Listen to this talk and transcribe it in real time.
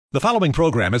The following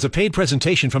program is a paid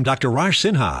presentation from Dr. Raj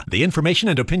Sinha. The information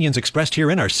and opinions expressed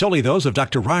herein are solely those of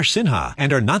Dr. Raj Sinha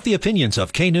and are not the opinions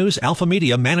of K-News, Alpha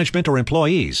Media, management, or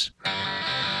employees.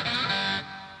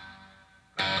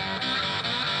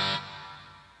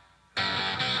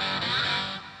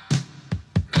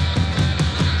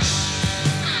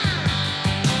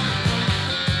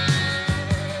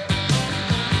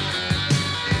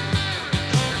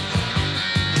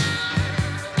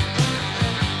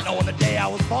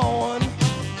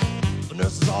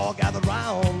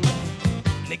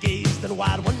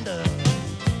 Wide wonder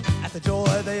at the joy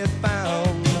they had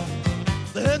found.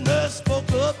 The head nurse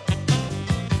spoke up,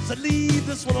 said, "Leave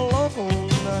this one alone."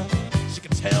 She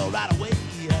could tell right away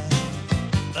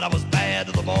that I was bad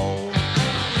to the bone,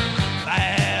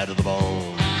 bad to the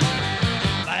bone,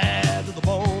 bad to the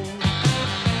bone,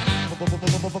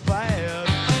 bad.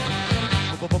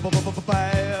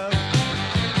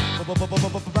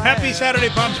 Happy Saturday,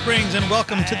 Palm Springs, and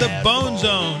welcome to the Bone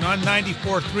Zone on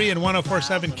 94.3 and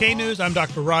 104.7 K-News. I'm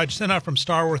Dr. Raj Sinha from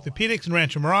Star Orthopedics in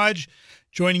Rancho Mirage,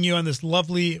 joining you on this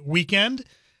lovely weekend.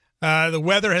 The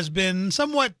weather has been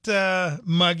somewhat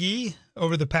muggy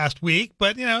over the past week,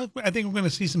 but, I think we're going to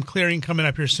see some clearing coming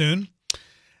up here soon.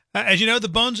 As you know, the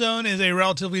Bone Zone is a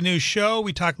relatively new show.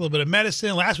 We talk a little bit of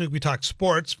medicine. Last week, we talked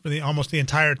sports for almost the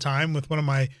entire time with one of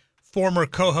my former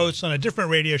co-hosts on a different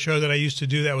radio show that I used to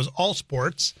do that was all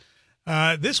sports.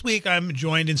 This week, I'm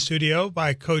joined in studio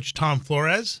by Coach Tom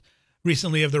Flores,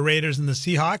 recently of the Raiders and the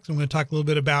Seahawks. I'm going to talk a little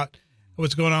bit about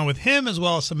what's going on with him, as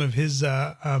well as some of his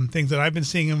things that I've been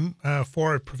seeing him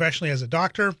for professionally as a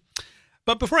doctor.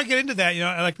 But before I get into that,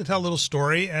 I like to tell a little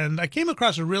story, and I came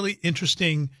across a really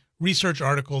interesting research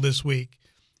article this week.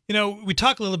 We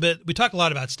talk a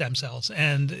lot about stem cells,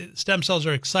 and stem cells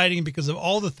are exciting because of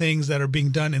all the things that are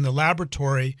being done in the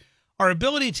laboratory. Our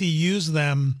ability to use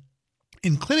them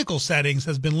in clinical settings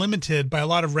has been limited by a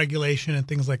lot of regulation and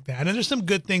things like that. And there's some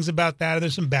good things about that, and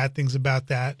there's some bad things about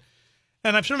that.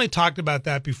 And I've certainly talked about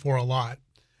that before a lot.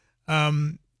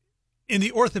 In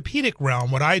the orthopedic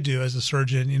realm, what I do as a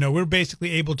surgeon, we're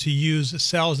basically able to use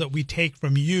cells that we take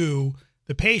from you,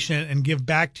 the patient, and give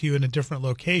back to you in a different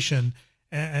location,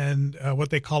 and what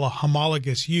they call a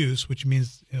homologous use, which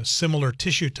means similar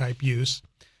tissue type use,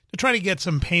 to try to get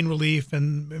some pain relief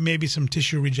and maybe some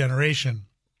tissue regeneration.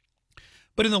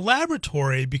 But in the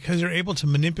laboratory, because you're able to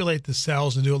manipulate the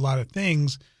cells and do a lot of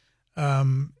things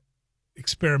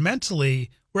experimentally,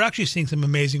 we're actually seeing some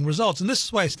amazing results. And this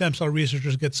is why stem cell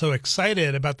researchers get so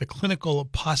excited about the clinical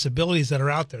possibilities that are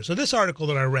out there. So this article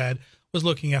that I read was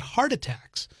looking at heart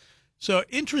attacks. So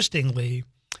interestingly,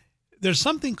 there's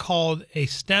something called a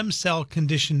stem cell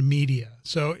conditioned media.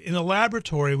 So in a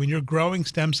laboratory, when you're growing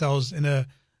stem cells in a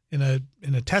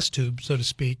test tube, so to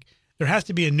speak, there has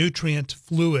to be a nutrient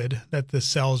fluid that the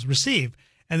cells receive,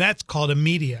 and that's called a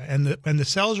media. And the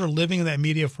cells are living in that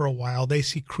media for a while, they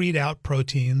secrete out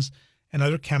proteins and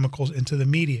other chemicals into the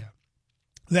media.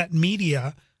 That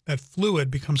media, that fluid,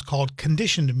 becomes called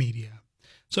conditioned media.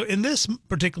 So in this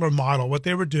particular model, what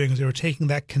they were doing is they were taking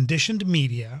that conditioned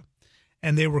media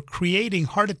and they were creating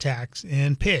heart attacks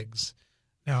in pigs.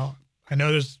 Now, I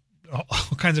know there's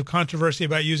all kinds of controversy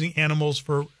about using animals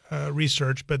for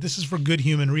research, but this is for good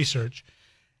human research.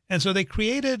 And so they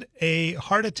created a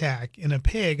heart attack in a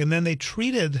pig, and then they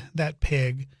treated that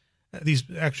pig, these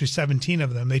actually 17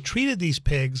 of them, they treated these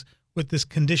pigs with this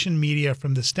conditioned media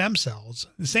from the stem cells,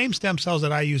 the same stem cells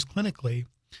that I use clinically,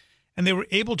 and they were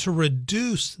able to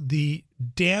reduce the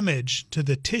damage to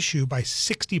the tissue by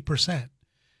 60%.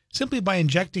 Simply by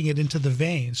injecting it into the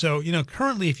vein. So,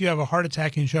 currently, if you have a heart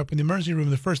attack and you show up in the emergency room,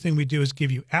 the first thing we do is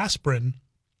give you aspirin,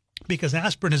 because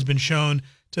aspirin has been shown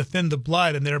to thin the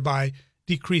blood and thereby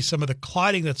decrease some of the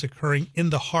clotting that's occurring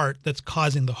in the heart that's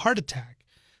causing the heart attack.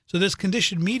 So this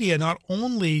conditioned media not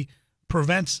only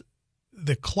prevents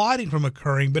the clotting from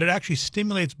occurring, but it actually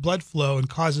stimulates blood flow and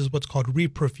causes what's called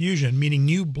reperfusion, meaning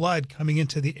new blood coming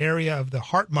into the area of the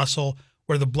heart muscle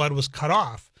where the blood was cut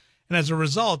off. And as a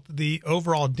result, the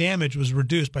overall damage was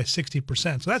reduced by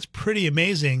 60%. So that's pretty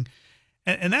amazing.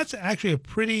 And that's actually a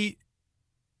pretty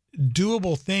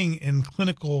doable thing in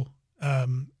clinical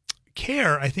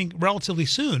care, I think, relatively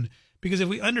soon. Because if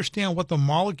we understand what the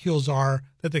molecules are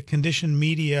that the conditioned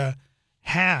media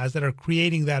has that are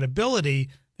creating that ability,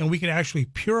 then we can actually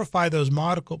purify those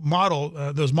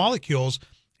those molecules,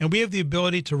 and we have the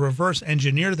ability to reverse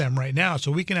engineer them right now.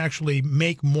 So we can actually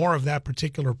make more of that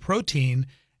particular protein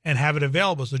and have it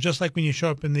available. So just like when you show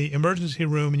up in the emergency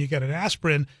room and you get an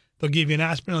aspirin, they'll give you an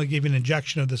aspirin, they'll give you an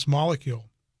injection of this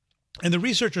molecule. And the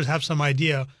researchers have some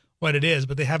idea what it is,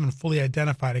 but they haven't fully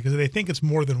identified it because they think it's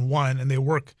more than one, and they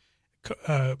work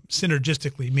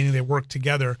synergistically, meaning they work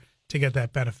together to get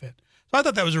that benefit. So I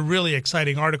thought that was a really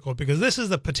exciting article because this is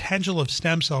the potential of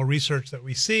stem cell research that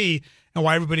we see and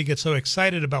why everybody gets so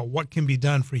excited about what can be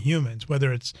done for humans,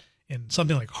 whether it's in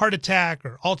something like heart attack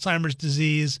or Alzheimer's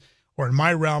disease, or in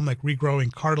my realm, like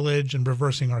regrowing cartilage and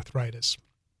reversing arthritis.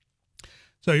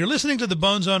 So you're listening to the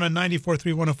Bone Zone on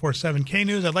 94.3, 104.7 K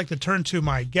News. I'd like to turn to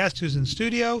my guest who's in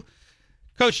studio,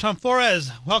 Coach Tom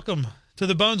Flores. Welcome to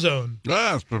the Bone Zone.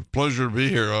 It's a pleasure to be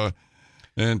here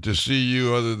and to see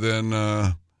you other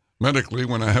than medically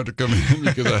when I have to come in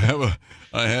because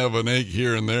I have an ache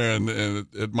here and there, and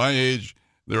at my age,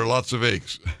 there are lots of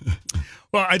aches.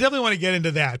 Well, I definitely want to get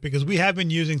into that because we have been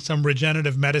using some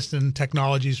regenerative medicine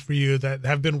technologies for you that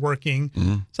have been working.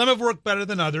 Mm-hmm. Some have worked better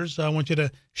than others. So I want you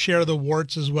to share the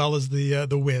warts as well as the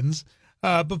wins.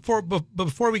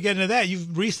 Before we get into that,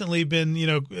 you've recently been,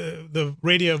 the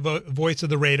radio voice of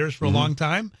the Raiders for a long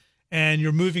time, and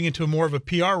you're moving into more of a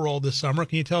PR role this summer.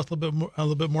 Can you tell us a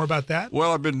little bit more about that?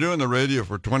 Well, I've been doing the radio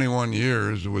for 21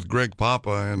 years with Greg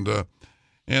Papa,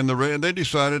 and they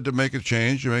decided to make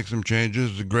some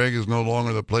changes. Greg is no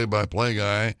longer the play-by-play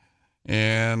guy,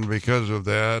 and because of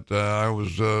that,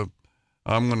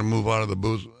 I'm going to move out of the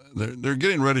booth. They're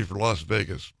getting ready for Las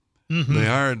Vegas. Mm-hmm. They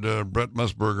hired Brett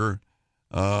Musburger.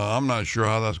 I'm not sure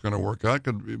how that's going to work out,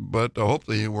 but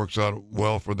hopefully it works out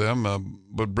well for them.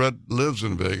 But Brett lives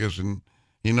in Vegas, and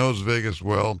he knows Vegas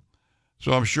well.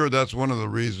 So I'm sure that's one of the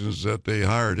reasons that they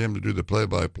hired him to do the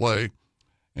play-by-play.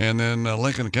 And then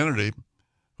Lincoln Kennedy,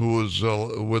 who was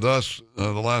with us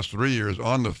the last 3 years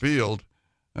on the field,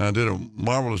 did a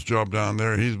marvelous job down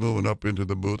there. He's moving up into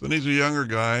the booth. And he's a younger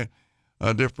guy,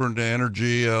 a different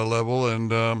energy level,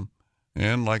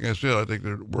 and like I said, I think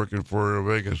they're working for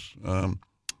Vegas.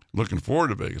 Looking forward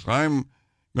to Vegas. I'm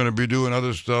going to be doing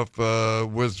other stuff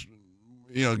with,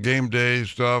 game day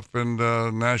stuff and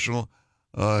National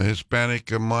Hispanic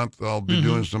Month. I'll be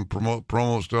doing some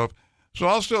promo stuff. So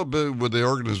I'll still be with the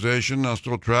organization. I'll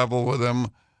still travel with them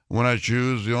when I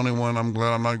choose. The only one I'm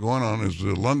glad I'm not going on is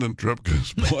the London trip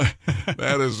because, boy,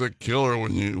 that is a killer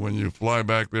when you fly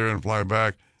back there and fly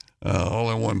back. All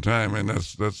at one time, and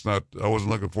that's not. I wasn't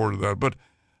looking forward to that, but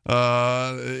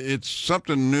it's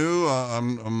something new.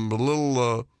 I'm a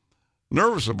little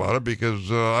nervous about it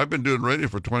because I've been doing radio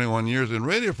for 21 years, and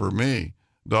radio for me,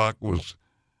 Doc, was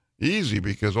easy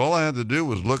because all I had to do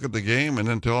was look at the game and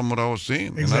then tell them what I was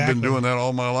seeing. Exactly. And I've been doing that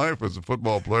all my life as a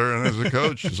football player and as a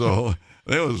coach, so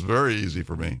it was very easy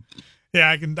for me.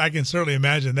 Yeah, I can certainly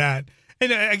imagine that,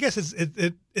 and I guess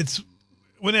it's.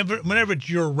 Whenever it's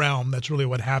your realm, that's really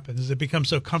what happens. Is it becomes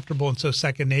so comfortable and so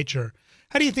second nature.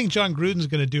 How do you think John Gruden's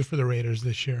going to do for the Raiders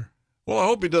this year? Well, I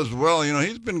hope he does well.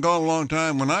 He's been gone a long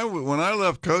time. When I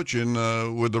left coaching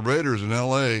with the Raiders in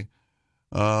L.A.,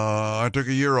 I took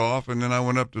a year off, and then I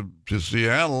went up to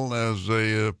Seattle as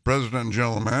a president and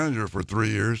general manager for 3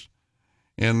 years.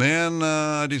 And then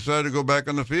I decided to go back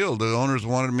on the field. The owners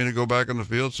wanted me to go back on the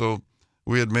field, so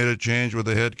we had made a change with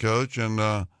the head coach, and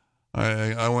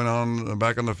I went on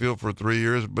back on the field for 3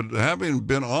 years, but having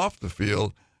been off the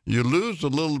field, you lose a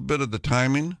little bit of the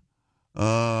timing,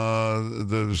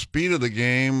 the speed of the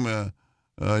game.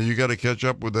 You got to catch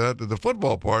up with that. The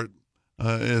football part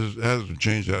hasn't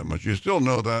changed that much. You still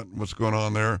know what's going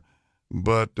on there,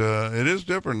 but it is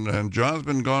different. And John's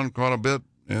been gone quite a bit,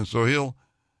 and so he'll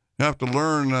have to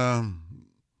learn, or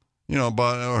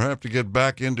have to get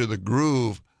back into the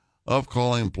groove of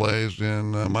calling plays,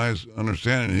 and my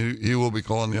understanding, he will be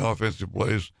calling the offensive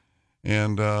plays,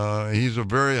 and he's a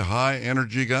very high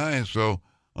energy guy, so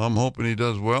I'm hoping he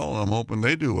does well, and I'm hoping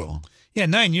they do well. Yeah,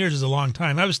 9 years is a long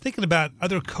time. I was thinking about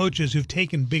other coaches who've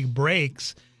taken big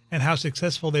breaks and how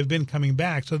successful they've been coming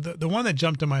back. So the one that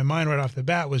jumped to my mind right off the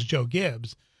bat was Joe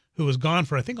Gibbs, who was gone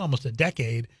for, I think, almost a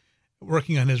decade,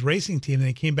 working on his racing team, and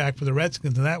he came back for the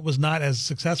Redskins, and that was not as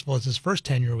successful as his first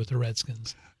tenure with the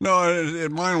Redskins. No,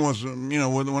 mine wasn't.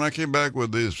 When I came back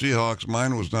with the Seahawks,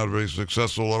 mine was not very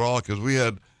successful at all because we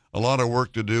had a lot of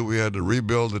work to do. We had to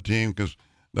rebuild the team because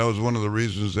that was one of the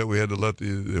reasons that we had to let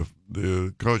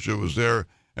the coach that was there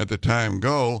at the time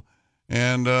go.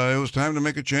 And it was time to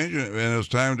make a change, and it was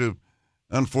time to,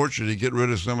 unfortunately, get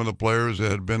rid of some of the players that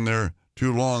had been there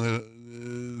too long.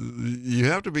 You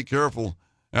have to be careful.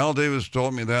 Al Davis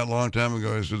told me that a long time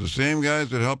ago. He said, the same guys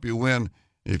that help you win,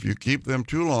 if you keep them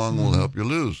too long, will help you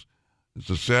lose. It's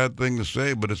a sad thing to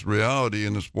say, but it's reality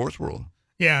in the sports world.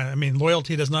 Yeah, I mean,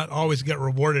 loyalty does not always get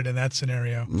rewarded in that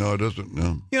scenario. No, it doesn't,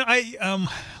 no.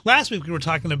 Last week we were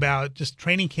talking about just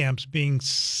training camps being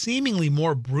seemingly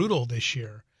more brutal this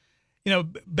year.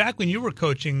 back when you were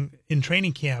coaching in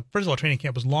training camp, first of all, training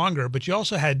camp was longer, but you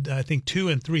also had, I think, 2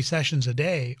 and 3 sessions a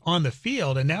day on the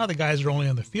field. And now the guys are only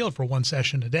on the field for 1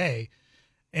 session a day.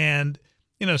 And,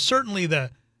 certainly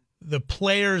the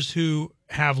players who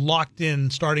have locked in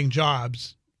starting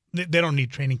jobs, they don't need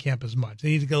training camp as much. They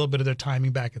need to get a little bit of their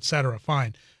timing back, et cetera.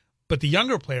 Fine. But the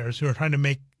younger players who are trying to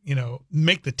make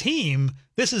the team,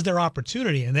 this is their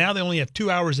opportunity. And now they only have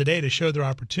 2 hours a day to show their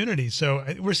opportunity. So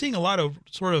we're seeing a lot of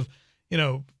sort of,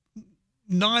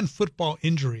 non-football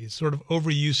injuries, sort of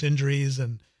overuse injuries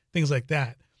and things like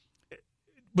that.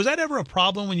 Was that ever a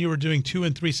problem when you were doing 2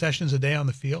 and 3 sessions a day on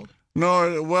the field?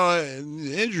 No, well,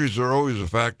 injuries are always a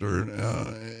factor,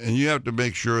 and you have to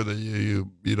make sure that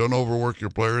you don't overwork your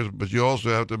players, but you also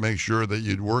have to make sure that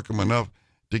you work them enough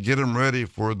to get them ready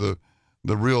for the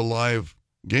real live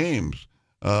games,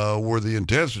 where the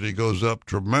intensity goes up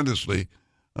tremendously.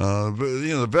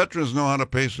 The veterans know how to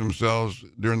pace themselves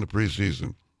during the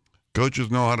preseason.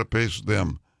 Coaches know how to pace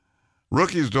them.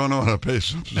 Rookies don't know how to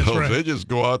pace themselves. Right. They just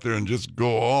go out there and just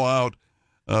go all out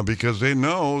because they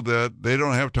know that they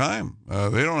don't have time.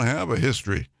 They don't have a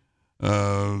history.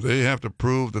 They have to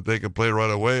prove that they can play right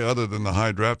away, other than the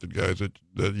high drafted guys that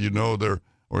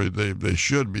they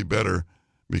should be better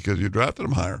because you drafted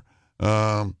them higher.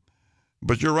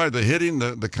 But you're right. The hitting,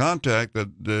 the contact that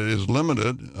is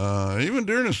limited, even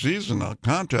during the season,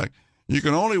 contact. You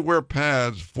can only wear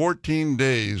pads 14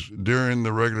 days during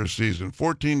the regular season.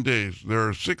 14 days. There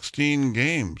are 16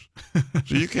 games.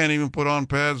 So you can't even put on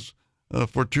pads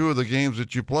for 2 of the games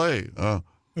that you play.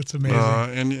 That's amazing.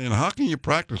 And how can you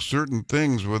practice certain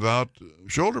things without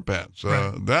shoulder pads?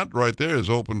 Right. That right there is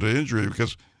open to injury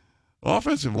because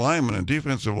offensive linemen and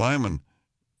defensive linemen,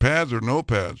 pads or no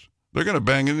pads, they're going to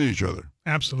bang into each other.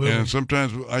 Absolutely. And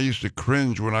sometimes I used to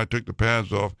cringe when I took the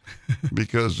pads off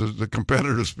because the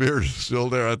competitive spirit is still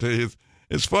there. I tell you,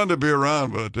 it's fun to be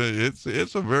around, but I tell you,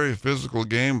 it's a very physical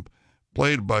game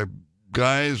played by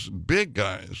guys, big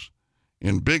guys,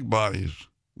 in big bodies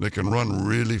that can run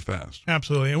really fast.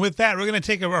 Absolutely. And with that, we're going to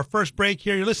take our first break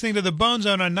here. You're listening to the Bone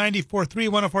Zone on 94.3,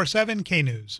 104.7 K News.